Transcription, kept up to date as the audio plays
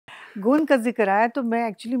गोंद का जिक्र आया तो मैं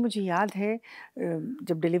एक्चुअली मुझे याद है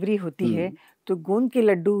जब डिलीवरी होती है तो गोंद के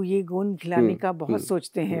लड्डू, ये गोंद खिलाने का बहुत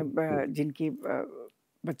सोचते हैं जिनके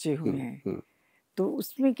बच्चे हुए हैं, तो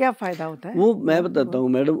उसमें क्या फायदा होता है? वो मैं बताता हूँ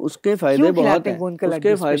मैडम, उसके फायदे बहुत हैं।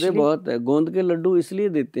 उसके फायदे बहुत है। गोंद के लड्डू इसलिए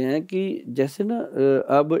देते हैं कि जैसे ना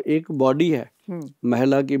अब एक बॉडी है,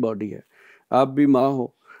 महिला की बॉडी है, आप भी माँ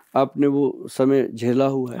हो, आपने वो समय झेला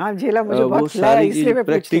हुआ है। हाँ, झेला, मुझे वो बहुत सारी चीज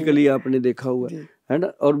प्रैक्टिकली आपने देखा हुआ है ना,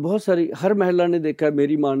 और बहुत सारी हर महिला ने देखा है,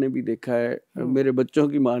 मेरी माँ ने भी देखा है, मेरे बच्चों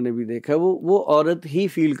की माँ ने भी देखा है। वो औरत ही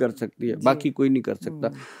फील कर सकती है, बाकी कोई नहीं कर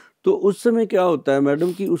सकता। तो उस समय क्या होता है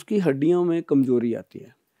मैडम कि उसकी हड्डियों में कमजोरी आती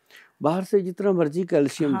है। बाहर से जितना मर्जी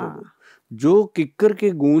कैल्शियम दे दो, जो किक्कर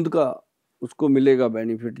के गोंद का उसको मिलेगा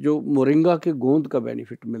बेनिफिट, जो मोरिंगा के गोंद का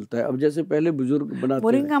बेनिफिट मिलता है। अब जैसे पहले बुजुर्ग बनाते,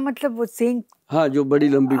 मोरिंगा मतलब वो सेंग, हाँ, जो बड़ी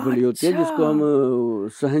लंबी फली होती है, जिसको हम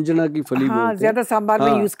सहंजना की फली बोलते हैं, ज्यादा सांबर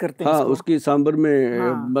में यूज करते हैं। हाँ, उसकी सांबर में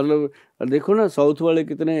मतलब देखो ना, साउथ वाले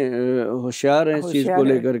कितने होशियार हैं इस चीज को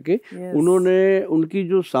लेकर के। उन्होंने उनकी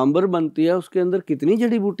जो सांबर बनती है उसके अंदर कितनी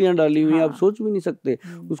जड़ी बूटियां डाली हुई हैं, आप सोच भी नहीं सकते।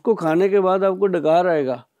 उसको खाने के बाद आपको डकार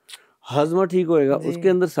आएगा, हाजमा ठीक होएगा, उसके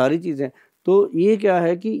अंदर सारी चीजें। तो ये क्या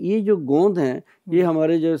है कि ये जो गोंद हैं, ये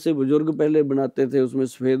हमारे जैसे बुजुर्ग पहले बनाते थे, उसमें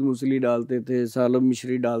सफेद मूसली डालते थे, सालम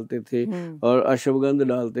मिश्री डालते थे, और अश्वगंध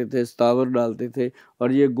डालते थे, स्थावर डालते थे,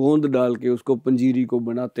 और ये गोंद डाल के उसको पंजीरी को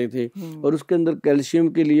बनाते थे। और उसके अंदर कैल्शियम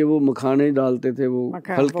के लिए वो मखाने डालते थे, वो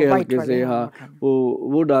हल्के हल्के से, हाँ,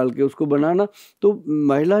 वो डाल के उसको बनाना। तो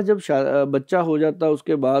महिला जब बच्चा हो जाता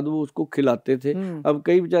उसके बाद वो उसको खिलाते थे। अब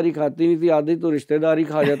कई बेचारी खाती नहीं थी, आधी तो रिश्तेदार ही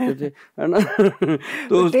खा जाते थे, है ना।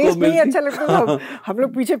 तो उसको हम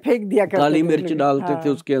लोग पीछे फेंक दिया करते थे। काली मिर्च डालते थे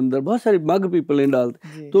उसके अंदर, बहुत सारी मग पीपलें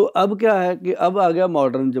डालते। तो अब क्या है कि अब आ गया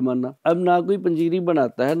मॉडर्न जमाना, अब ना कोई पंजीरी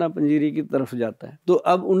बनाता है, ना पंजीरी की तरफ जाता है। तो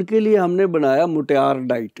अब उनके लिए हमने बनाया मुटियार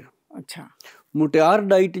डाइट। अच्छा, मुटियार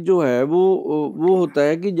डाइट जो है वो होता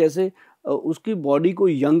है कि जैसे उसकी बॉडी को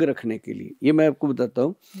यंग रखने के लिए, ये मैं आपको बताता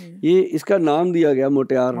हूँ, ये इसका नाम दिया गया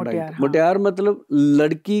मुटियार डाइट। मुटियार मतलब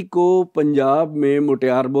लड़की को पंजाब में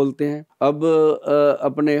मुटियार बोलते हैं, अब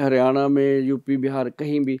अपने हरियाणा में, यूपी, बिहार,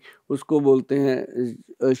 कहीं भी उसको बोलते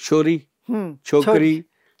हैं छोरी, छोकरी,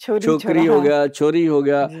 छोकरी हो गया, छोरी हो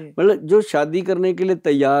गया। मतलब जो शादी करने के लिए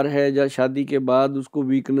तैयार है, या शादी के बाद उसको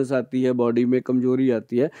वीकनेस आती है, बॉडी में कमजोरी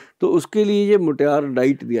आती है, तो उसके लिए ये मुटियार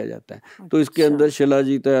डाइट दिया जाता है। तो इसके अंदर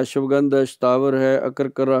शिलाजीत है, अश्वगंध है, स्थावर है,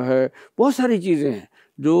 अकरकरा है, बहुत सारी चीजें हैं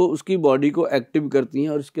जो उसकी बॉडी को एक्टिव करती हैं,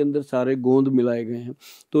 और इसके अंदर सारे गोंद मिलाए गए हैं।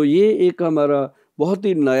 तो ये एक हमारा बहुत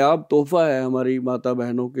ही नायाब तोहफा है हमारी माता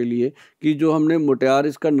बहनों के लिए, कि जो हमने मुटियार,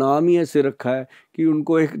 इसका नाम ही ऐसे रखा है कि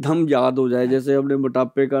उनको एकदम याद हो जाए। जैसे हमने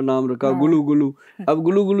मोटापे का नाम रखा गुलू गुलू, अब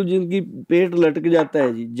गुलू गुलू जिनकी पेट लटक जाता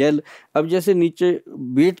है जी, जेल, अब जैसे नीचे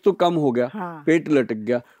वेट तो कम हो गया, पेट लटक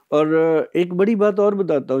गया। और एक बड़ी बात और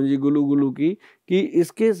बताता हूँ जी गुलू गुलू की, कि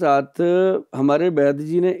इसके साथ हमारे वैद्य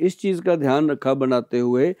जी ने इस चीज का ध्यान रखा बनाते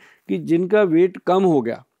हुए कि जिनका वेट कम हो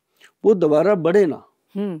गया वो दोबारा बढ़े ना।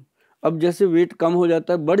 अब जैसे वेट कम हो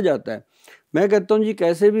जाता है, बढ़ जाता है, मैं कहता हूँ जी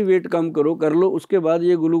कैसे भी वेट कम करो, कर लो, उसके बाद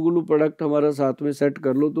ये गुलू गुलू प्रोडक्ट हमारा साथ में सेट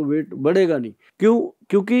कर लो, तो वेट बढ़ेगा नहीं। क्यों?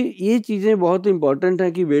 क्योंकि ये चीजें बहुत इंपॉर्टेंट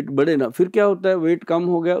है कि वेट बढ़े ना। फिर क्या होता है, वेट कम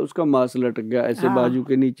हो गया, उसका मांस लटक गया, ऐसे बाजू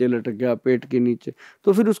के नीचे लटक गया, पेट के नीचे,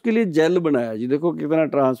 तो फिर उसके लिए जेल बनाया जी, देखो कितना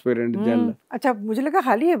ट्रांसपेरेंट जेल है। अच्छा, मुझे लगा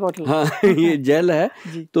खाली है बोतल। हाँ ये जेल है।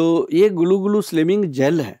 तो ये गुलू गुलू स्लिमिंग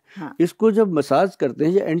जेल है। इसको जब मसाज करते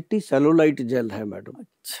हैं, ये एंटी सेलुलाइट जेल है मैडम।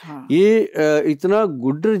 अच्छा, ये इतना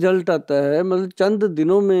गुड रिजल्ट आता है, मतलब चंद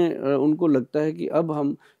दिनों में उनको लगता है कि अब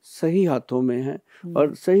हम सही हाथों में हैं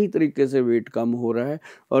और सही तरीके से वेट कम हो रहा है।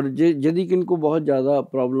 और यदि किनको बहुत ज़्यादा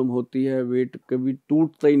प्रॉब्लम होती है, वेट कभी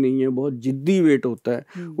टूटता ही नहीं है, बहुत जिद्दी वेट होता है,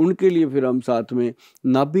 उनके लिए फिर हम साथ में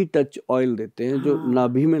नाभि टच ऑयल देते हैं, जो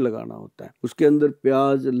नाभि में लगाना होता है। उसके अंदर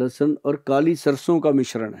प्याज, लहसुन और काली सरसों का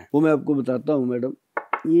मिश्रण है, वो मैं आपको बताता हूँ मैडम।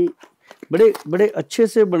 ये बड़े बड़े अच्छे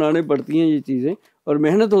से बनाने पड़ती हैं ये चीज़ें, और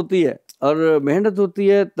मेहनत होती है, और मेहनत होती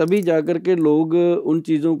है तभी जाकर के लोग उन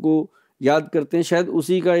चीज़ों को याद करते हैं। शायद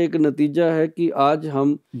उसी का एक नतीजा है कि आज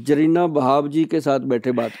हम जरीना बहाव जी के साथ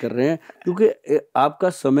बैठे बात कर रहे हैं, क्योंकि आपका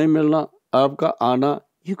समय मिलना, आपका आना,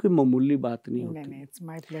 ये कोई मामूली बात नहीं होती। It's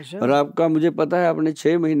my pleasure. और आपका, मुझे पता है आपने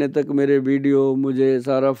 6 महीने तक मेरे वीडियो, मुझे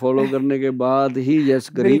सारा फॉलो करने के बाद ही यस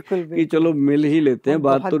करी कि चलो मिल ही लेते हैं,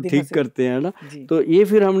 बात तो ठीक करते हैं ना। तो ये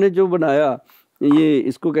फिर हमने जो बनाया, ये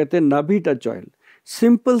इसको कहते हैं नाभि टच ऑयल।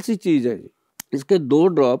 सिंपल सी चीज है, इसके 2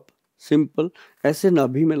 ड्रॉप सिंपल ऐसे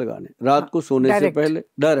नाभि में लगाने, रात को सोने से पहले,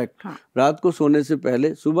 डायरेक्ट रात को सोने से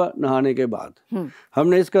पहले, सुबह नहाने के बाद।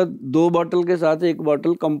 हमने इसका 2 बॉटल के साथ 1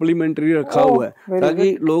 बॉटल कम्प्लीमेंट्री रखा हुआ है,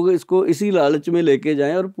 ताकि लोग इसको इसी लालच में लेके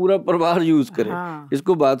जाएं और पूरा परिवार यूज करें।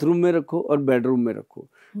 इसको बाथरूम में रखो और बेडरूम में रखो।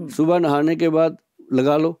 सुबह नहाने के बाद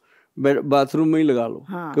लगा लो, बाथरूम में ही लगा लो,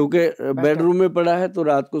 क्योंकि बेडरूम में पड़ा है तो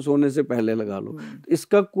रात को सोने से पहले लगा लो। तो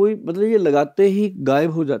इसका कोई मतलब, ये लगाते ही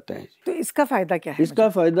गायब हो जाता है। तो इसका फायदा क्या है? इसका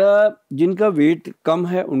फायदा, जिनका वेट कम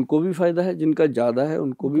है उनको भी फायदा है, जिनका ज्यादा है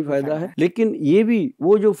उनको भी फायदा है। लेकिन ये भी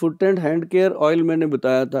वो जो foot and hand care oil मैंने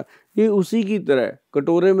बताया था, ये उसी की तरह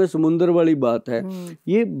कटोरे में समुंदर वाली बात है।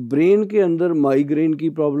 ये ब्रेन के अंदर माइग्रेन की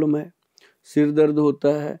प्रॉब्लम है, सिर दर्द होता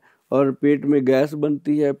है और पेट में गैस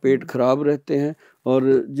बनती है, पेट खराब रहते हैं, और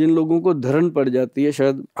जिन लोगों को धरण पड़ जाती है,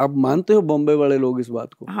 शायद आप मानते हो बॉम्बे वाले लोग इस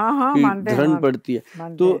बात को, कि धरण पड़ती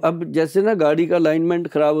है। तो अब जैसे ना गाड़ी का अलाइनमेंट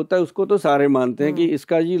खराब होता है, उसको तो सारे मानते हैं कि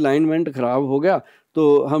इसका जी अलाइनमेंट खराब हो गया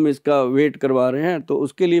तो हम इसका वेट करवा रहे हैं, तो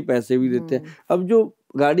उसके लिए पैसे भी देते हैं। अब जो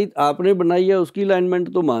गाड़ी आपने बनाई है उसकी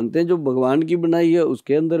अलाइनमेंट तो मानते हैं, जो भगवान की बनाई है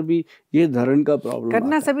उसके अंदर भी ये धरण का प्रॉब्लम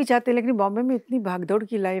करना सभी चाहते हैं, लेकिन बॉम्बे में इतनी भागदौड़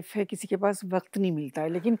की लाइफ है, किसी के पास वक्त नहीं मिलता है।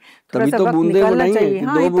 लेकिन तभी तो बूंदे बनाइए,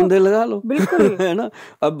 2 बूंदे लगा लो, बिल्कुल है ना।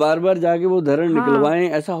 अब बार बार जाके वो धरण निकलवाएं,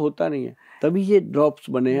 ऐसा होता नहीं है, तभी ये ड्रॉप्स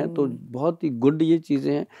बने हैं। तो बहुत ही गुड ये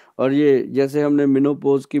चीजें हैं। और ये जैसे हमने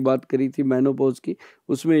मेनोपॉज की बात करी थी, मेनोपॉज की,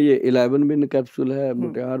 उसमें ये 11 मिन कैप्सूल है,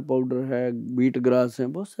 मोटियार पाउडर है, बीट ग्रास है,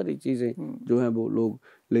 बहुत सारी चीजें जो है वो लोग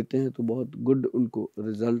लेते हैं तो बहुत गुड उनको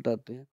रिजल्ट आते हैं।